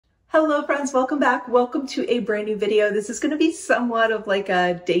Hello friends, welcome back. Welcome to a brand new video. This is going to be somewhat of like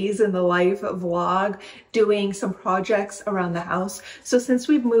a days in the life vlog, doing some projects around the house. So since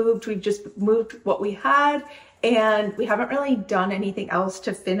we've just moved what we had, and we haven't really done anything else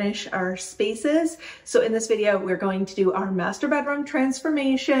to finish our spaces. So in this video, we're going to do our master bedroom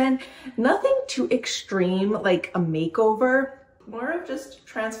transformation. Nothing too extreme like a makeover, more of just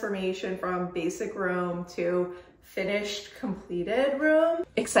transformation from basic room to finished completed room.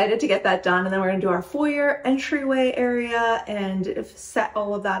 Excited to get that done, and then we're gonna do our foyer entryway area and set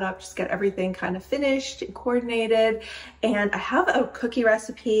all of that up, just get everything kind of finished and coordinated. And I have a cookie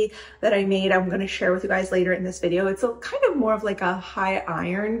recipe that I made I'm gonna share with you guys later in this video. It's a kind of more of like a high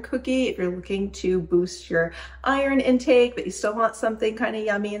iron cookie if you're looking to boost your iron intake, but you still want something kind of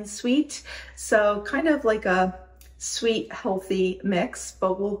yummy and sweet. So kind of like a sweet, healthy mix,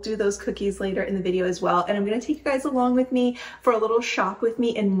 but we'll do those cookies later in the video as well. And I'm gonna take you guys along with me for a little shop with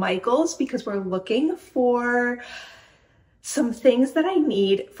me in Michael's because we're looking for some things that I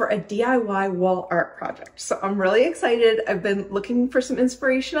need for a DIY wall art project. So I'm really excited. I've been looking for some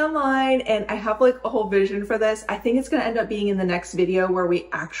inspiration online and I have like a whole vision for this. I think it's gonna end up being in the next video where we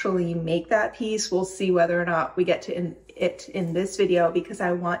actually make that piece. We'll see whether or not we get to it in this video because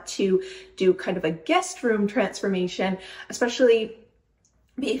I want to do kind of a guest room transformation, especially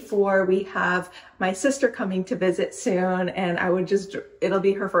before we have my sister coming to visit soon. And it'll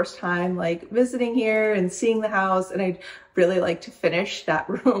be her first time like visiting here and seeing the house, and I'd really like to finish that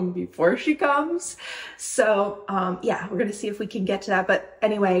room before she comes. So yeah, we're gonna see if we can get to that. But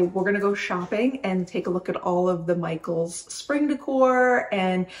anyway, we're gonna go shopping and take a look at all of the Michael's spring decor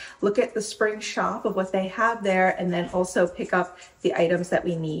and look at the spring shop of what they have there, and then also pick up the items that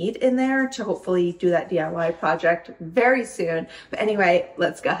we need in there to hopefully do that DIY project very soon. But anyway,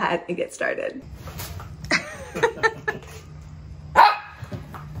 let's go ahead and get started.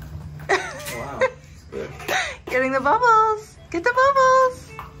 Wow, good. Getting the bubbles. Get the bubbles.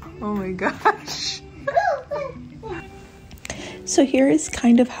 Oh my gosh. So here is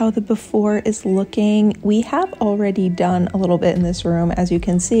kind of how the before is looking. We have already done a little bit in this room. As you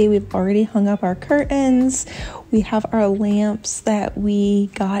can see, we've already hung up our curtains. We have our lamps that we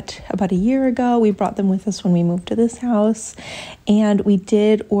got about a year ago. We brought them with us when we moved to this house. And we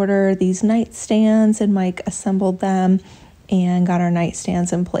did order these nightstands, and Mike assembled them and got our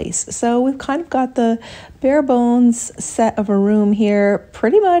nightstands in place. So we've kind of got the bare bones set of a room here,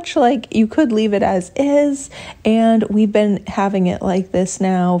 pretty much like you could leave it as is, and we've been having it like this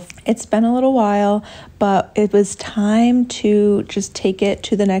now. It's been a little while, but it was time to just take it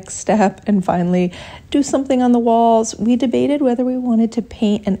to the next step and finally do something on the walls. We debated whether we wanted to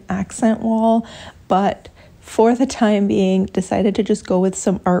paint an accent wall, but for the time being, decided to just go with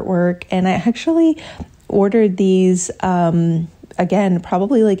some artwork. And I actually ordered these again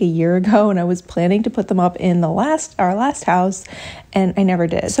probably like a year ago, and I was planning to put them up in our last house, and I never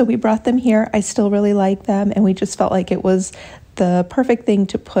did. So we brought them here. I still really like them, and we just felt like it was the perfect thing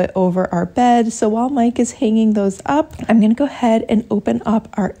to put over our bed. So while Mike is hanging those up, I'm gonna go ahead and open up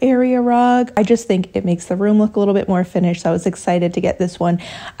our area rug. I just think it makes the room look a little bit more finished, so I was excited to get this one.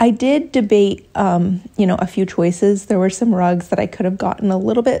 I did debate a few choices. There were some rugs that I could have gotten a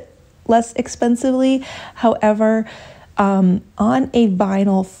little bit less expensively. However, on a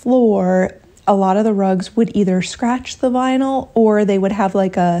vinyl floor, a lot of the rugs would either scratch the vinyl or they would have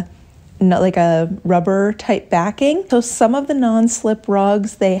like a rubber type backing. So some of the non-slip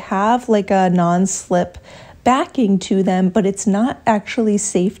rugs, they have like a non-slip backing to them, but it's not actually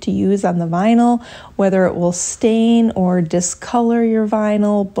safe to use on the vinyl, whether it will stain or discolor your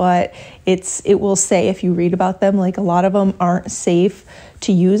vinyl. But it will say, if you read about them, like a lot of them aren't safe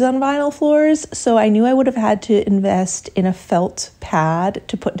to use on vinyl floors. So I knew I would have had to invest in a felt pad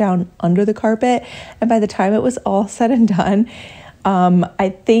to put down under the carpet. And by the time it was all said and done,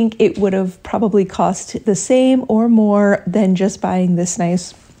 I think it would have probably cost the same or more than just buying this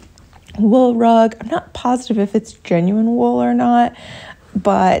nice wool rug. I'm not positive if it's genuine wool or not,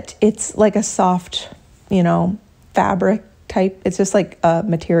 but it's like a soft, fabric type. It's just like a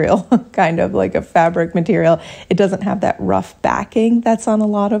material, kind of like a fabric material. It doesn't have that rough backing that's on a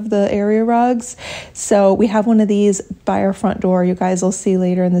lot of the area rugs. So we have one of these by our front door. You guys will see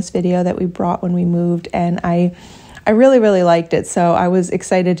later in this video that we brought when we moved, and I really, really liked it. So I was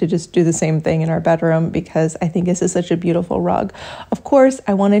excited to just do the same thing in our bedroom because I think this is such a beautiful rug. Of course,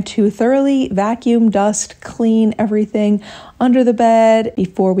 I wanted to thoroughly vacuum, dust, clean everything under the bed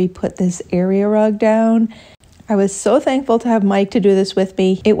before we put this area rug down. I was so thankful to have Mike to do this with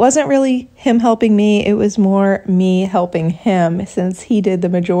me. It wasn't really him helping me, it was more me helping him, since he did the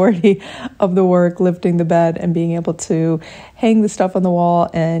majority of the work lifting the bed and being able to hang the stuff on the wall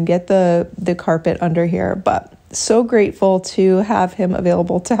and get the carpet under here. But so grateful to have him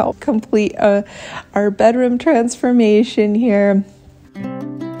available to help complete our bedroom transformation here.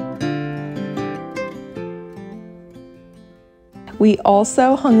 We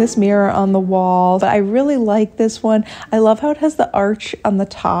also hung this mirror on the wall, but I really like this one. I love how it has the arch on the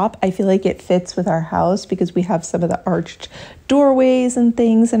top. I feel like it fits with our house because we have some of the arched doorways and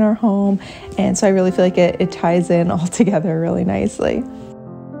things in our home. And so I really feel like it ties in all together really nicely.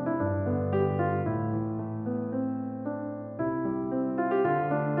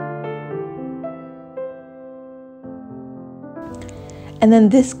 And then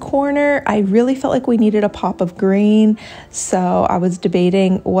this corner, I really felt like we needed a pop of green. So I was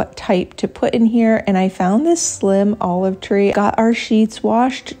debating what type to put in here. And I found this slim olive tree. Got our sheets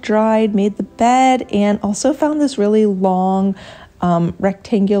washed, dried, made the bed, and also found this really long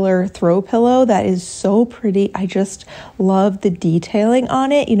rectangular throw pillow that is so pretty. I just love the detailing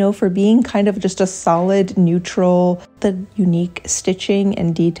on it, you know, for being kind of just a solid neutral, the unique stitching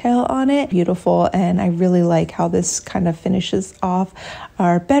and detail on it. Beautiful. And I really like how this kind of finishes off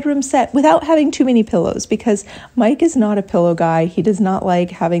our bedroom set without having too many pillows, because Mike is not a pillow guy. He does not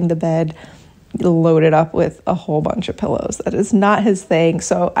like having the bed loaded up with a whole bunch of pillows. That is not his thing.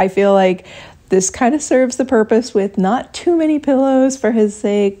 So I feel like this kind of serves the purpose with not too many pillows for his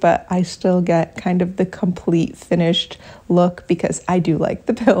sake, but I still get kind of the complete finished look because I do like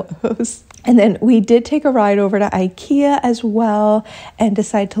the pillows. And then we did take a ride over to IKEA as well and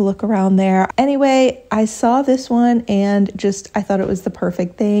decide to look around there. Anyway, I saw this one and I thought it was the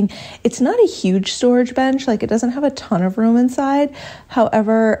perfect thing. It's not a huge storage bench, like it doesn't have a ton of room inside.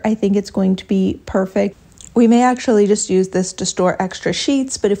 However, I think it's going to be perfect. We may actually just use this to store extra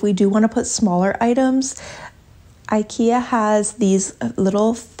sheets, but if we do want to put smaller items, IKEA has these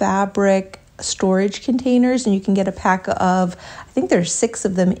little fabric storage containers, and you can get a pack of, I think there's 6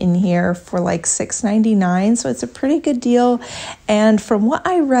 of them in here for like $6.99, so it's a pretty good deal. And from what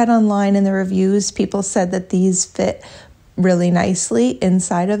I read online in the reviews, people said that these fit really nicely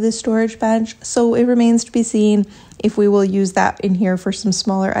inside of the storage bench, so it remains to be seen if we will use that in here for some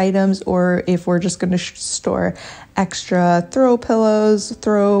smaller items, or if we're just going to store extra throw pillows,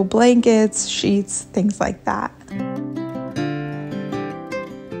 throw blankets, sheets, things like that.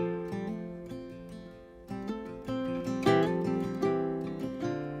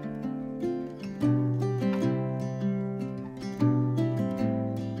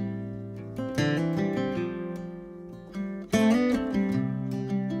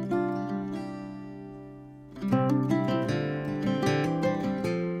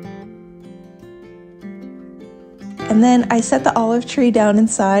 And then I set the olive tree down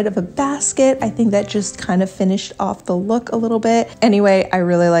inside of a basket. I think that just kind of finished off the look a little bit. Anyway, I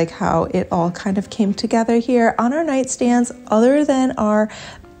really like how it all kind of came together here on our nightstands, other than our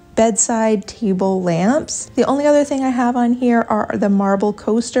bedside table lamps. The only other thing I have on here are the marble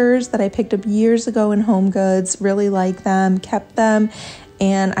coasters that I picked up years ago in Home Goods. Really like them, kept them,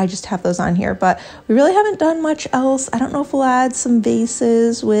 and I just have those on here. But we really haven't done much else. I don't know if we'll add some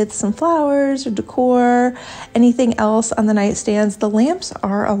vases with some flowers or decor, anything else on the nightstands. The lamps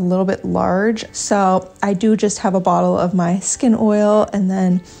are a little bit large, so I do just have a bottle of my skin oil, and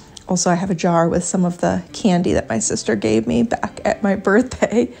then also I have a jar with some of the candy that my sister gave me back at my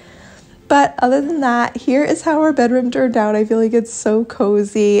birthday. But other than that, here is how our bedroom turned out. I feel like it's so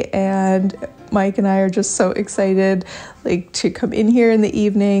cozy, and Mike and I are just so excited to come in here in the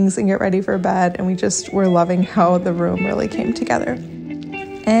evenings and get ready for bed, and we're loving how the room really came together.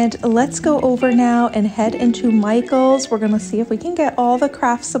 And let's go over now and head into Michael's. We're going to see if we can get all the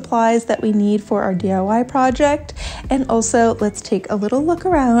craft supplies that we need for our DIY project. And also, let's take a little look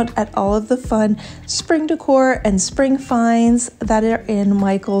around at all of the fun spring decor and spring finds that are in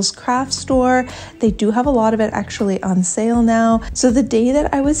Michael's craft store. They do have a lot of it actually on sale now. So the day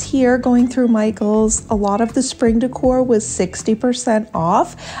that I was here going through Michael's, a lot of the spring decor was 60%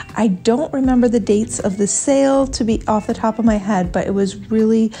 off. I don't remember the dates of the sale to be off the top of my head, but it was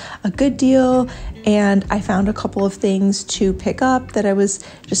really a good deal, and I found a couple of things to pick up that I was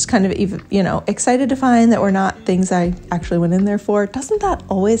just kind of excited to find that were not things I actually went in there for. Doesn't that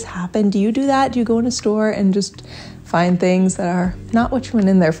always happen? Do you do that? Do you go in a store and just find things that are not what you went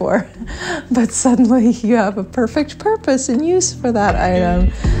in there for, but suddenly you have a perfect purpose and use for that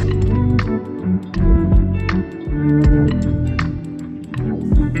item?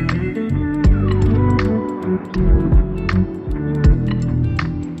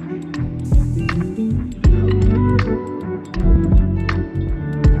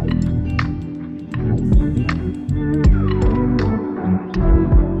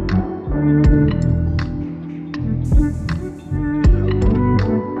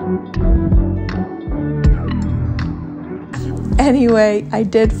 Anyway, I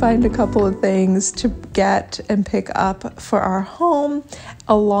did find a couple of things to get and pick up for our home,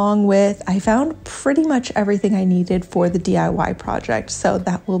 along with I found pretty much everything I needed for the DIY project. So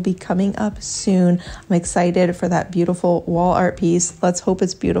that will be coming up soon. I'm excited for that beautiful wall art piece. Let's hope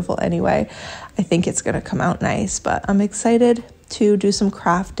it's beautiful anyway. I think it's going to come out nice, but I'm excited to do some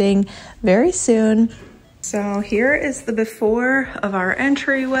crafting very soon. So here is the before of our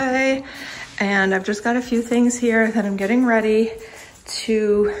entryway. And I've just got a few things here that I'm getting ready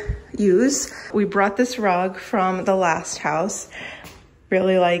to use. We brought this rug from the last house.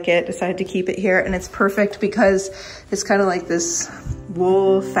 Really like it, decided to keep it here. And it's perfect because it's kind of like this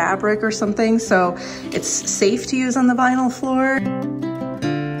wool fabric or something. So it's safe to use on the vinyl floor.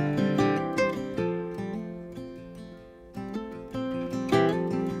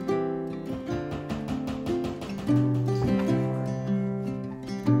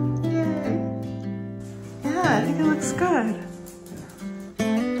 I think it looks good.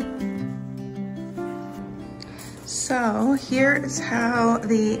 So here is how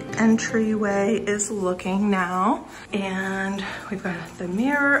the entryway is looking now. And we've got the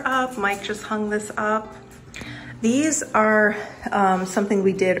mirror up. Mike just hung this up. These are something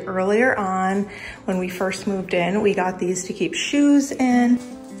we did earlier on when we first moved in. We got these to keep shoes in.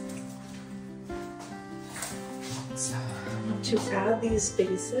 So to add these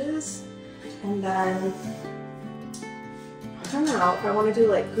spaces, and then I don't know if I want to do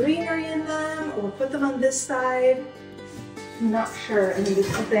like greenery in them or put them on this side. I'm not sure. And then do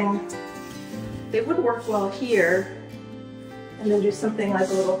something, they would work well here. And then do something like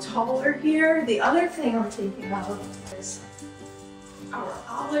a little taller here. The other thing I'm thinking of is our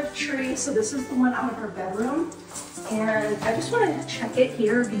olive tree. So this is the one out of our bedroom. And I just want to check it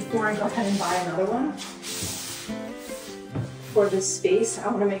here before I go ahead and buy another one. For this space, I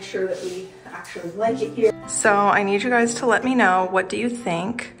want to make sure that we actually like it here. So I need you guys to let me know, what do you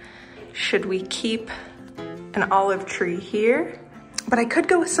think? Should we keep an olive tree here? But I could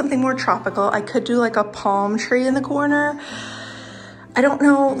go with something more tropical. I could do like a palm tree in the corner. I don't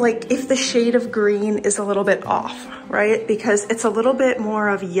know, like if the shade of green is a little bit off, right? Because it's a little bit more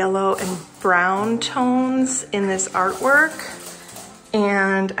of yellow and brown tones in this artwork.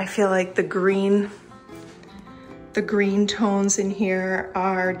 And I feel like the green tones in here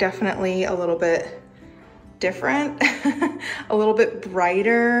are definitely a little bit different, a little bit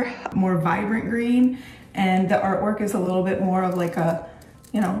brighter, more vibrant green. And the artwork is a little bit more of like a,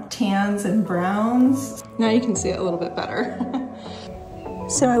 you know, tans and browns. Now you can see it a little bit better.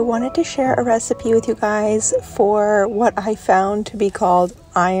 So I wanted to share a recipe with you guys for what I found to be called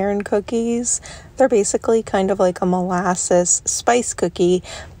iron cookies. They're basically kind of like a molasses spice cookie,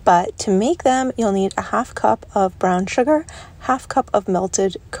 but to make them, you'll need a 1/2 cup of brown sugar, 1/2 cup of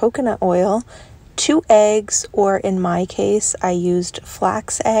melted coconut oil, 2 eggs, or in my case, I used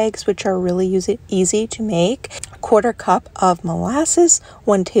flax eggs, which are really easy to make, 1/4 cup of molasses,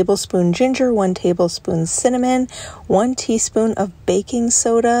 1 tablespoon ginger, 1 tablespoon cinnamon, 1 teaspoon of baking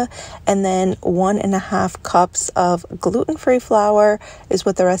soda, and then 1.5 cups of gluten-free flour is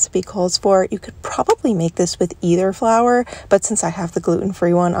what the recipe calls for. You could probably make this with either flour, but since I have the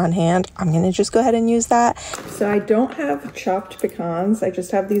gluten-free one on hand, I'm gonna just go ahead and use that. So I don't have chopped pecans, I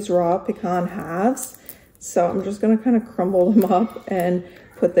just have these raw pecan halves. So I'm just gonna kind of crumble them up and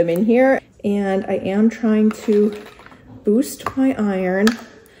put them in here. And I am trying to boost my iron.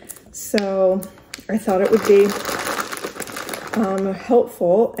 So I thought it would be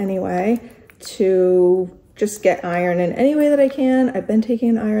helpful anyway to just get iron in any way that I can. I've been taking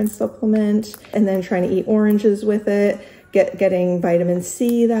an iron supplement and then trying to eat oranges with it, getting vitamin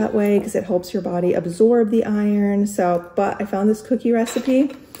C that way because it helps your body absorb the iron. So, but I found this cookie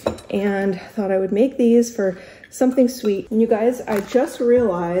recipe and thought I would make these for something sweet. And you guys, I just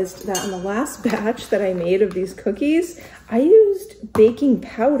realized that in the last batch that I made of these cookies, I used baking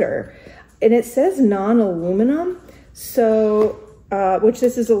powder and it says non-aluminum. So, which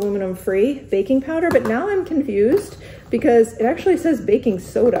this is aluminum free baking powder, but now I'm confused because it actually says baking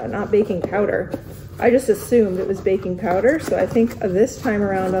soda, not baking powder. I just assumed it was baking powder. So I think this time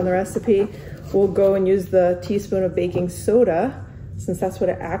around on the recipe, we'll go and use the teaspoon of baking soda since that's what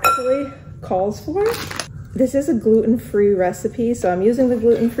it actually calls for. This is a gluten-free recipe, so I'm using the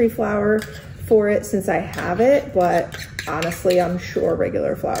gluten-free flour for it since I have it, but honestly, I'm sure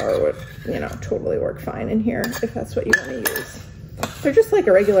regular flour would, you know, totally work fine in here if that's what you want to use. They're just like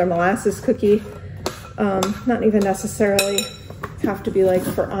a regular molasses cookie. Not even necessarily have to be like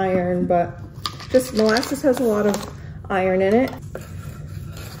for iron, but just molasses has a lot of iron in it.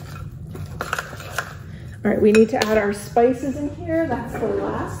 All right, we need to add our spices in here. That's the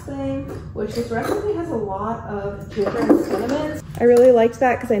last thing, which this recipe has a lot of ginger and cinnamon. I really liked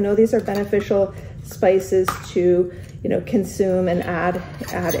that because I know these are beneficial spices to, you know, consume and add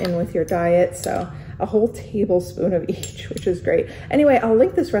in with your diet. So a whole tablespoon of each, which is great. Anyway, I'll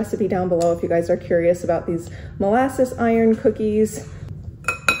link this recipe down below if you guys are curious about these molasses iron cookies.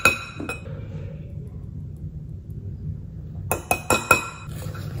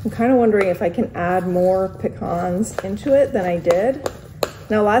 I'm kind of wondering if I can add more pecans into it than I did.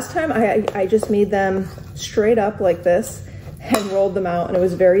 Now last time I just made them straight up like this and rolled them out, and it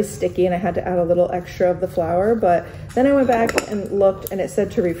was very sticky and I had to add a little extra of the flour, but then I went back and looked and it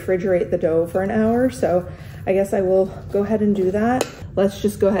said to refrigerate the dough for an hour, so I guess I will go ahead and do that. Let's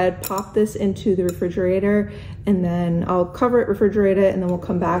just go ahead, pop this into the refrigerator, and then I'll cover it, refrigerate it, and then we'll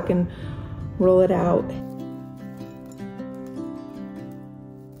come back and roll it out.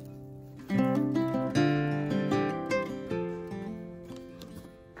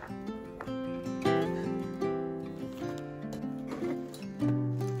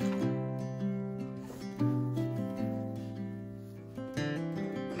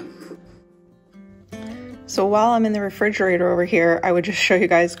 So while I'm in the refrigerator over here, I would just show you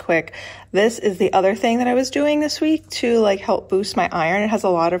guys quick. This is the other thing that I was doing this week to like help boost my iron. It has a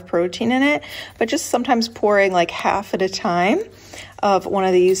lot of protein in it, but just sometimes pouring like half at a time of one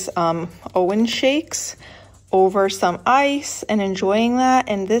of these Owen shakes over some ice and enjoying that.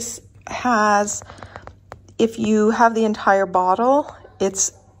 And this has, if you have the entire bottle,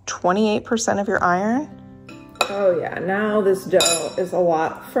 it's 28% of your iron. Oh yeah, now this dough is a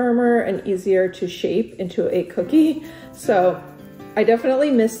lot firmer and easier to shape into a cookie. So I definitely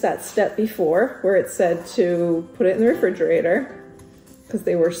missed that step before where it said to put it in the refrigerator because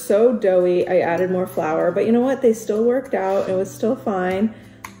they were so doughy. I added more flour, but you know what? They still worked out. It was still fine,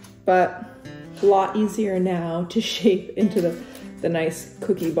 but a lot easier now to shape into the nice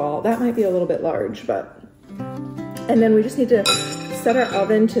cookie ball. That might be a little bit large, but. And then we just need to set our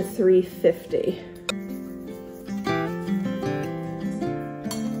oven to 350.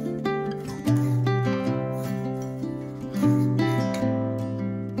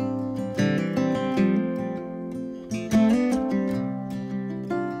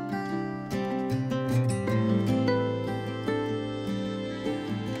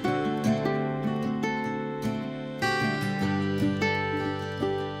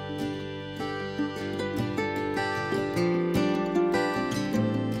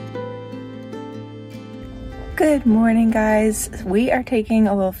 Good morning, guys. We are taking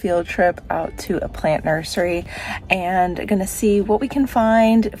a little field trip out to a plant nursery and gonna see what we can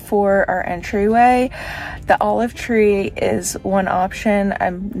find for our entryway. The olive tree is one option.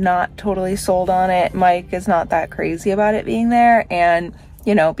 I'm not totally sold on it. Mike is not that crazy about it being there, and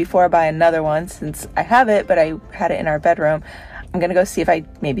you know, before I buy another one, since I have it but I had it in our bedroom, I'm gonna go see if I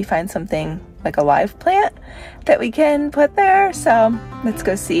maybe find something like a live plant that we can put there. So let's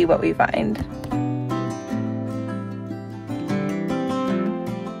go see what we find.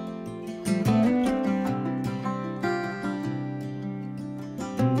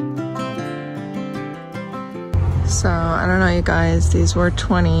 So, I don't know, you guys, these were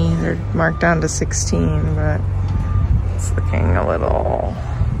 20, they're marked down to 16, but it's looking a little,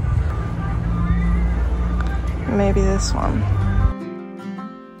 maybe this one.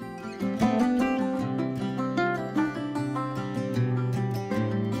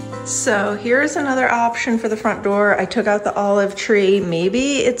 So here's another option for the front door. I took out the olive tree.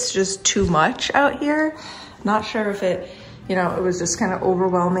 Maybe it's just too much out here. Not sure if it, you know, it was just kind of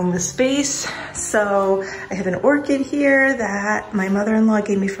overwhelming the space. So I have an orchid here that my mother-in-law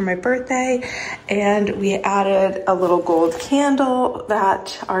gave me for my birthday, and we added a little gold candle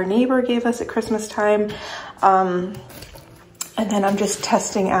that our neighbor gave us at Christmas time. And then I'm just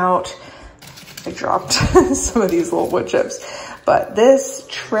testing out, I dropped some of these little wood chips, but this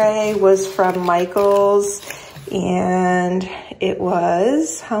tray was from Michael's, and it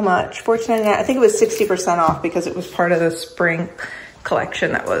was, how much? $14.99. I think it was 60% off because it was part of the spring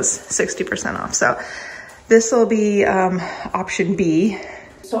collection that was 60% off. So this will be option B.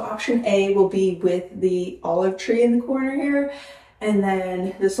 So option A will be with the olive tree in the corner here. And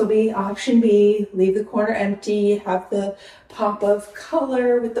then this will be option B, leave the corner empty, have the pop of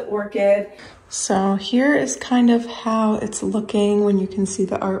color with the orchid. So here is kind of how it's looking when you can see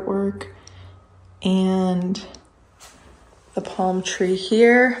the artwork and the palm tree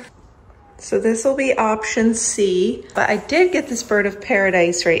here. So this will be option C, but I did get this bird of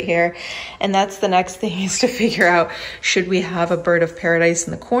paradise right here. And that's the next thing, is to figure out, should we have a bird of paradise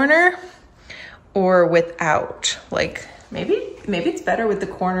in the corner or without? Like maybe it's better with the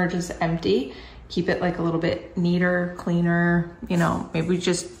corner just empty. keep it like a little bit neater, cleaner, you know, maybe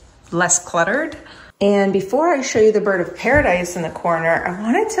just less cluttered. And before I show you the bird of paradise in the corner, I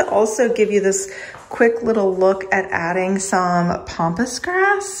wanted to also give you this quick little look at adding some pampas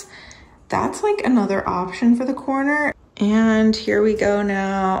grass. That's like another option for the corner. And here we go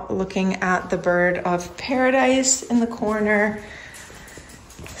now, looking at the bird of paradise in the corner.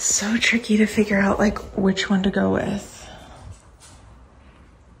 So tricky to figure out like which one to go with.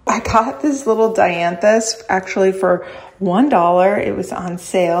 I got this little dianthus actually for $1. It was on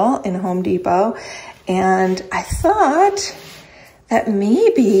sale in Home Depot. And I thought that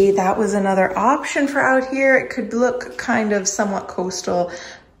maybe that was another option for out here. It could look kind of somewhat coastal,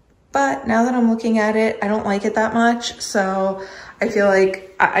 but now that I'm looking at it, I don't like it that much. So I feel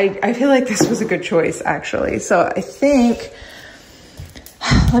like, I feel like this was a good choice actually. So I think,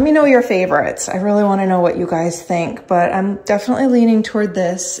 let me know your favorites. I really want to know what you guys think, but I'm definitely leaning toward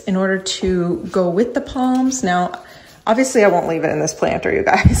this in order to go with the palms. Now, obviously I won't leave it in this planter, you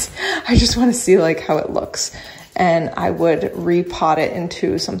guys. I just want to see like how it looks. And I would repot it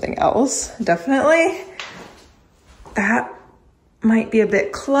into something else, definitely. That might be a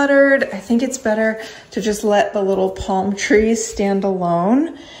bit cluttered. I think it's better to just let the little palm trees stand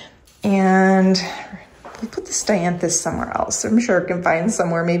alone. And we'll put this dianthus somewhere else. I'm sure I can find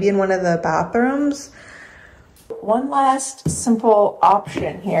somewhere, maybe in one of the bathrooms. One last simple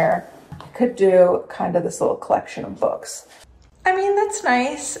option here. Could do kind of this little collection of books. I mean, that's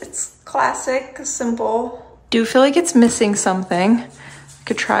nice. It's classic, simple. Do feel like it's missing something. I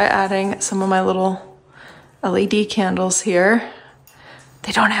could try adding some of my little LED candles here.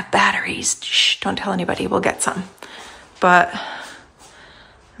 They don't have batteries. Shh, don't tell anybody, we'll get some. But,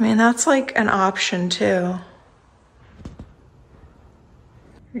 I mean, that's like an option too.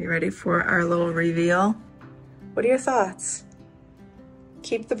 Are you ready for our little reveal? What are your thoughts?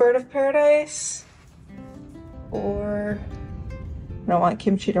 Keep the bird of paradise, or I don't want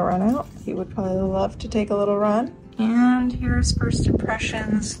Kimchi to run out. He would probably love to take a little run. And here's first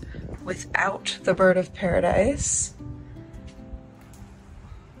impressions without the bird of paradise.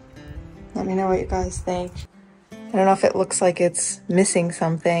 Let me know what you guys think. I don't know if it looks like it's missing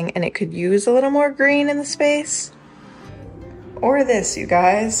something and it could use a little more green in the space. Or this, you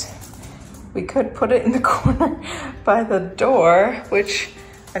guys. We could put it in the corner by the door, which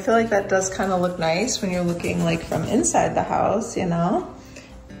I feel like that does kind of look nice when you're looking like from inside the house, you know?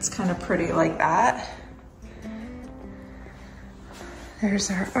 It's kind of pretty like that. There's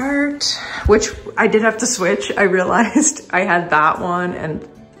our art, which I did have to switch. I realized I had that one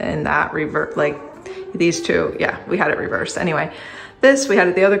and that revert, like these two. Yeah, we had it reversed. Anyway, this we had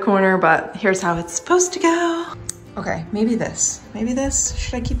at the other corner, but here's how it's supposed to go. Okay, maybe this. Maybe this.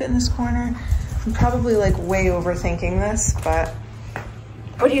 Should I keep it in this corner? I'm probably like way overthinking this, but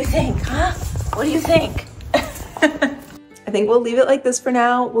what do you think, huh? What do you think? I think we'll leave it like this for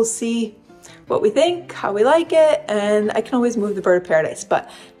now. We'll see what we think, how we like it, and I can always move the bird of paradise, but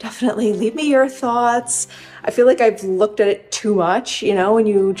definitely leave me your thoughts. I feel like I've looked at it too much, you know, when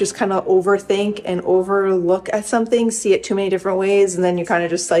you just kind of overthink and overlook at something, see it too many different ways, and then you kind of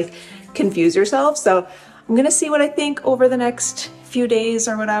just like confuse yourself. So I'm gonna see what I think over the next few days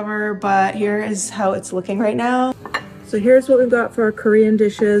or whatever, but here is how it's looking right now. So here's what we've got for our Korean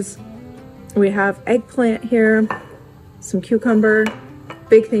dishes. We have eggplant here, some cucumber.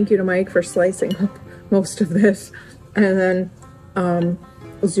 Big thank you to Mike for slicing up most of this. And then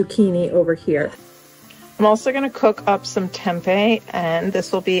zucchini over here. I'm also gonna cook up some tempeh, and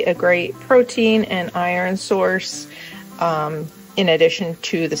this will be a great protein and iron source in addition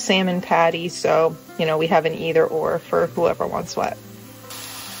to the salmon patty. So, you know, we have an either or for whoever wants what.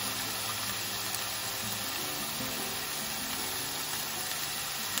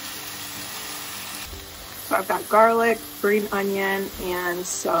 So I've got garlic, green onion, and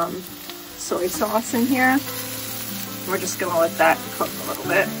some soy sauce in here. We're just gonna let that cook a little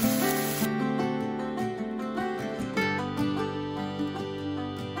bit.